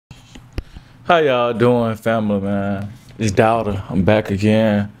How y'all doing, family, man? It's Dowder. I'm back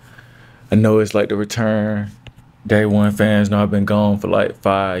again. I know it's like the return. Day one fans know I've been gone for like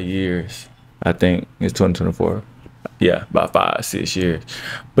 5 years. I think it's 2024. Yeah, about 5, 6 years.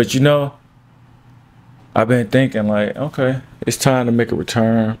 But I've been thinking like, okay, it's time to make a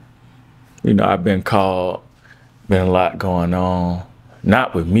return. I've been called, been a lot going on.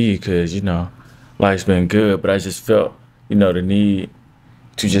 Not with me, because, life's been good, but I just felt, the need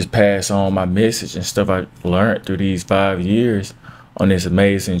to just pass on my message and stuff I learned through these 5 years on this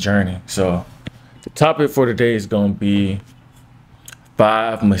amazing journey. So the topic for today is going to be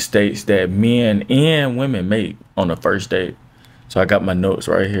 5 mistakes that men and women make on the first date. So I got my notes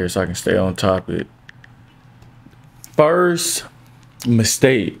right here so I can stay on topic. First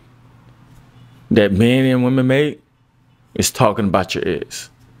mistake that men and women make is talking about your ex.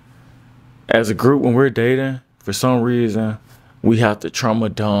 As a group, when we're dating, for some reason, we have to trauma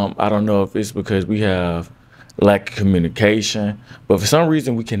dump. I don't know if it's because we have lack of communication, but for some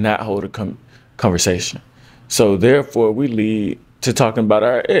reason we cannot hold a conversation. So therefore we lead to talking about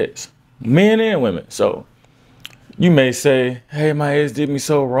our ex, men and women. So you may say, hey, my ex did me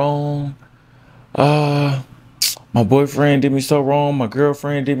so wrong. My boyfriend did me so wrong. My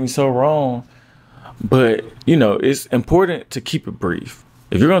girlfriend did me so wrong. But, it's important to keep it brief.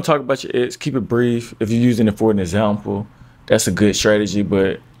 If you're going to talk about your ex, keep it brief. If you're using it for an example, that's a good strategy.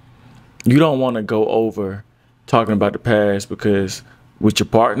 But you don't want to go over talking about the past, because with your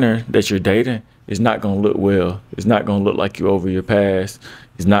partner that you're dating, it's not going to look well. It's not going to look like you're over your past.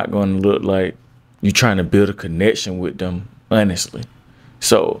 It's not going to look like you're trying to build a connection with them, honestly.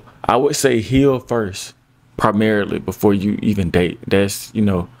 So I would say heal first, primarily, before you even date. That's,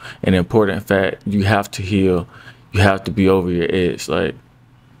 an important fact. You have to heal. You have to be over your ex. Like,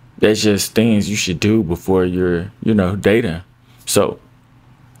 that's just things you should do before you're, dating. So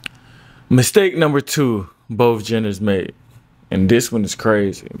mistake number 2, both genders make. And this one is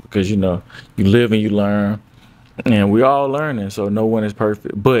crazy because, you live and you learn, and we all learning. So no one is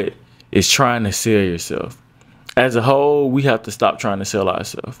perfect, but it's trying to sell yourself. As a whole, we have to stop trying to sell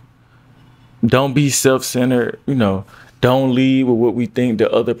ourselves. Don't be self-centered, don't lead with what we think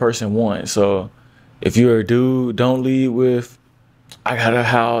the other person wants. So if you're a dude, don't lead with, I got a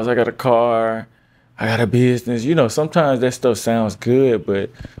house, I got a car, I got a business. Sometimes that stuff sounds good, but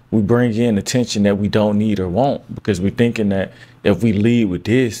we bring in attention that we don't need or want, because we're thinking that if we lead with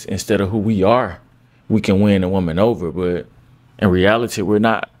this instead of who we are, we can win a woman over. But in reality, we're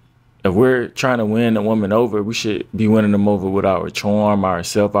not. If we're trying to win a woman over, we should be winning them over with our charm,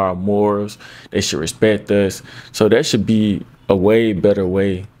 ourself, our morals. They should respect us. So that should be a way better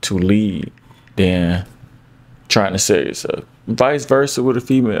way to lead than trying to sell yourself. Vice versa with a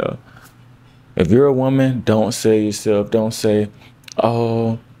female. If you're a woman, don't sell yourself. Don't say,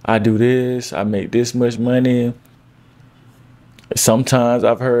 oh, I do this, I make this much money. Sometimes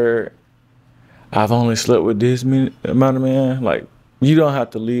I've heard, I've only slept with this amount of men. Like, you don't have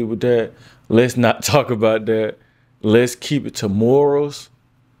to lead with that. Let's not talk about that. Let's keep it to morals,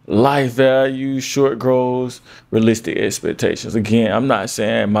 life values, short goals, realistic expectations. Again, I'm not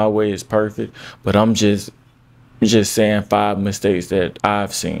saying my way is perfect, but I'm just saying 5 mistakes that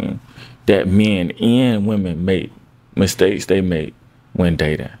I've seen that men and women make, mistakes they make when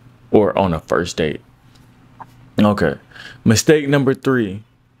dating or on a first date. Okay. Mistake number 3,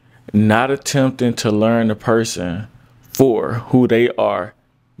 not attempting to learn the person for who they are,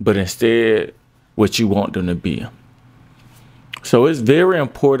 but instead what you want them to be. So it's very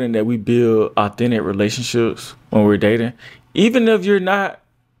important that we build authentic relationships when we're dating. Even if you're not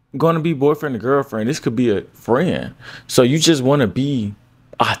going to be boyfriend or girlfriend, this could be a friend. So you just want to be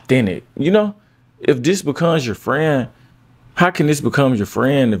authentic. If this becomes your friend, how can this become your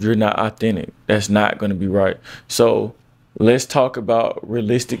friend if you're not authentic? That's not going to be right. So let's talk about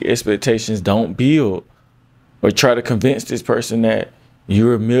realistic expectations. Don't build or try to convince this person that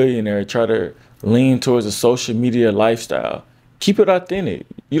you're a millionaire. Try to lean towards a social media lifestyle. Keep it authentic.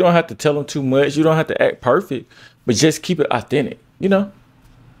 You don't have to tell them too much. You don't have to act perfect, but just keep it authentic.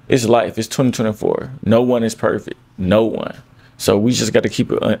 It's life. It's 2024. No one is perfect. No one. So we just got to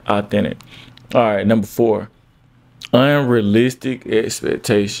keep it authentic. All right, number 4, unrealistic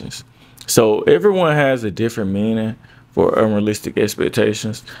expectations. So everyone has a different meaning for unrealistic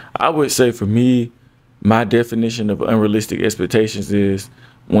expectations. I would say for me, my definition of unrealistic expectations is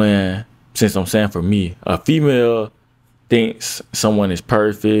when, since I'm saying for me, a female thinks someone is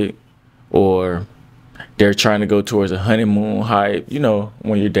perfect, or they're trying to go towards a honeymoon hype.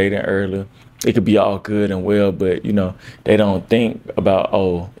 When you're dating early, it could be all good and well, but they don't think about,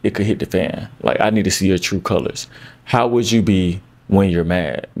 oh, it could hit the fan. Like, I need to see your true colors. How would you be when you're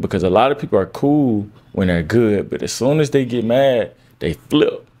mad, because a lot of people are cool when they're good, but as soon as they get mad, they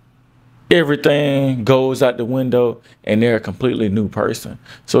flip. Everything goes out the window and they're a completely new person.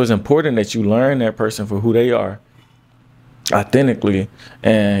 So it's important that you learn that person for who they are authentically,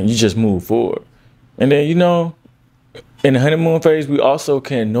 and you just move forward. And then, you know, in the honeymoon phase, we also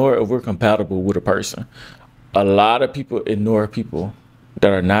can ignore if we're compatible with a person. A lot of people ignore people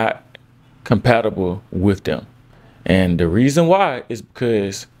that are not compatible with them. And the reason why is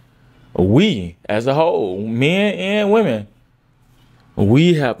because we, as a whole, men and women,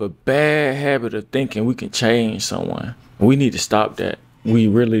 we have a bad habit of thinking we can change someone. We need to stop that. We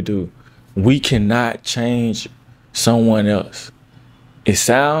really do. We cannot change someone else. It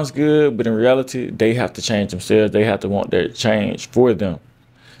sounds good, but in reality, they have to change themselves. They have to want their change for them.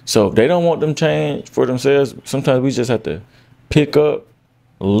 So if they don't want them change for themselves, sometimes we just have to pick up,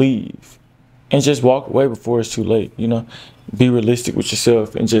 leave, and just walk away before it's too late. You know, be realistic with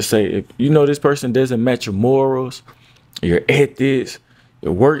yourself and just say, if you know this person doesn't match your morals, your ethics,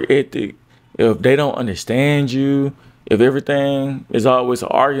 your work ethic, if they don't understand you, if everything is always an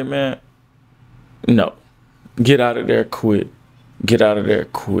argument, no, get out of there, quit. Get out of there,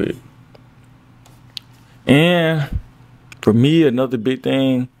 quit. And for me, another big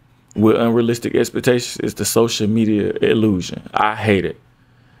thing with unrealistic expectations is the social media illusion. I hate it.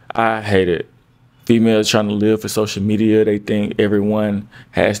 I hate it. Females trying to live for social media, they think everyone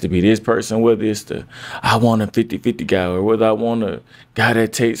has to be this person, whether it's the I want a 50-50 guy, or whether I want a guy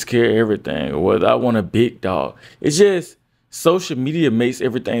that takes care of everything, or whether I want a big dog. It's just social media makes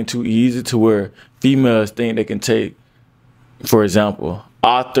everything too easy to where females think they can take, for example,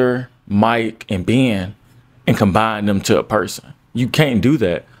 Arthur, Mike, and Ben and combine them to a person. You can't do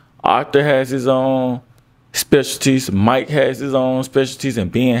that. Arthur has his own specialties, Mike has his own specialties, and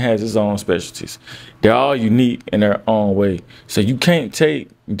Ben has his own specialties. They're all unique in their own way. So you can't take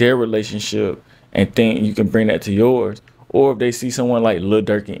their relationship and think you can bring that to yours. Or if they see someone like Lil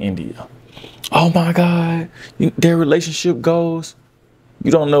Durk in India, oh my God, their relationship goes.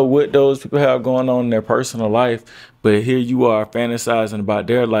 You don't know what those people have going on in their personal life, but here you are fantasizing about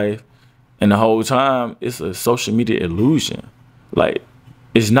their life, and the whole time it's a social media illusion. Like,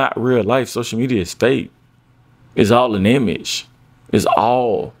 it's not real life. Social media is fake. It's all an image. It's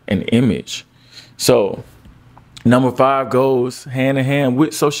all an image. So number 5 goes hand in hand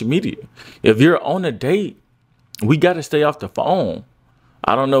with social media. If you're on a date, we got to stay off the phone.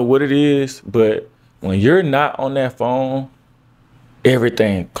 I don't know what it is, but when you're not on that phone,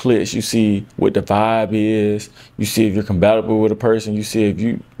 everything clicks. You see what the vibe is. You see if you're compatible with a person. You see if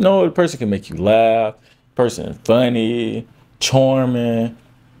you know the person can make you laugh. Person funny, charming.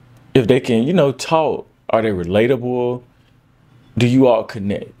 If they can, you know, talk. Are they relatable? Do you all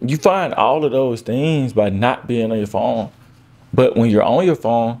connect? You find all of those things by not being on your phone. But when you're on your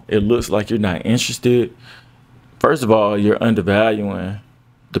phone, it looks like you're not interested. First of all, you're undervaluing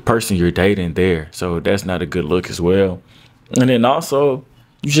the person you're dating there. So that's not a good look as well. And then also,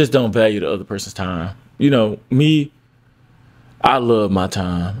 you just don't value the other person's time. You know, me, I love my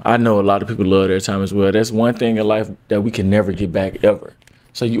time. I know a lot of people love their time as well. That's one thing in life that we can never get back ever.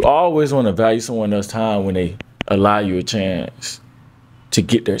 So you always want to value someone else's time when they allow you a chance to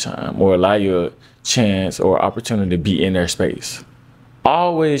get their time, or allow you a chance or opportunity to be in their space.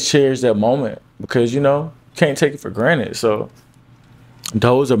 Always cherish that moment, because, you know, you can't take it for granted. So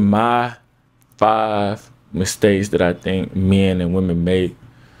those are my 5 mistakes that I think men and women make.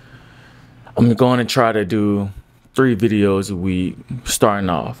 I'm going to try to do 3 videos a week starting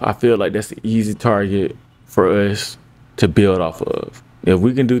off. I feel like that's an easy target for us to build off of. If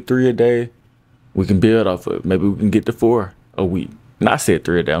we can do 3 a day, we can build off of it. Maybe we can get to 4 a week. And I said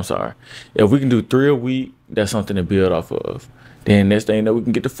 3 a day, I'm sorry. If we can do 3 a week, that's something to build off of. Then next thing you know, we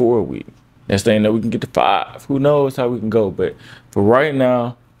can get to 4 a week. Next thing you know, we can get to 5. Who knows how we can go. But for right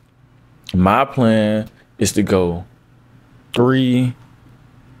now, my plan is to go 3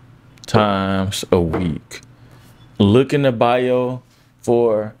 times a week. Look in the bio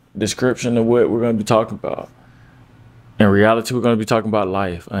for description of what we're going to be talking about. In reality, we're going to be talking about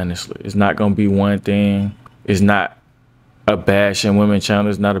life, honestly. It's not going to be one thing. It's not a bashing women channel.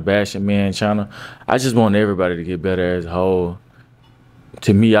 It's not a bashing men channel. I just want everybody to get better as a whole.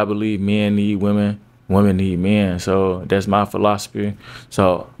 To me, I believe men need women. Women need men. So that's my philosophy.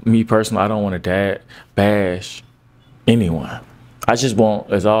 So me personally, I don't want to bash anyone. I just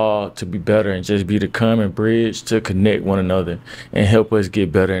want us all to be better and just be the common bridge to connect one another and help us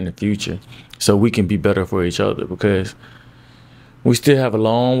get better in the future, so we can be better for each other, because we still have a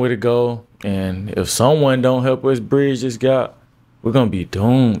long way to go. And if someone don't help us bridge this gap, we're gonna be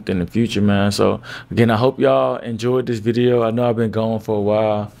doomed in the future, man. So again, I hope y'all enjoyed this video. I know I've been gone for a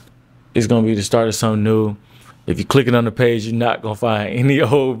while. It's gonna be the start of something new. If you're clicking on the page, you're not gonna find any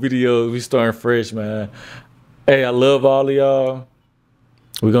old videos. We starting fresh, man. Hey, I love all of y'all.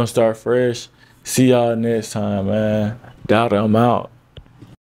 We're gonna start fresh. See y'all next time, man. Doubt I'm out.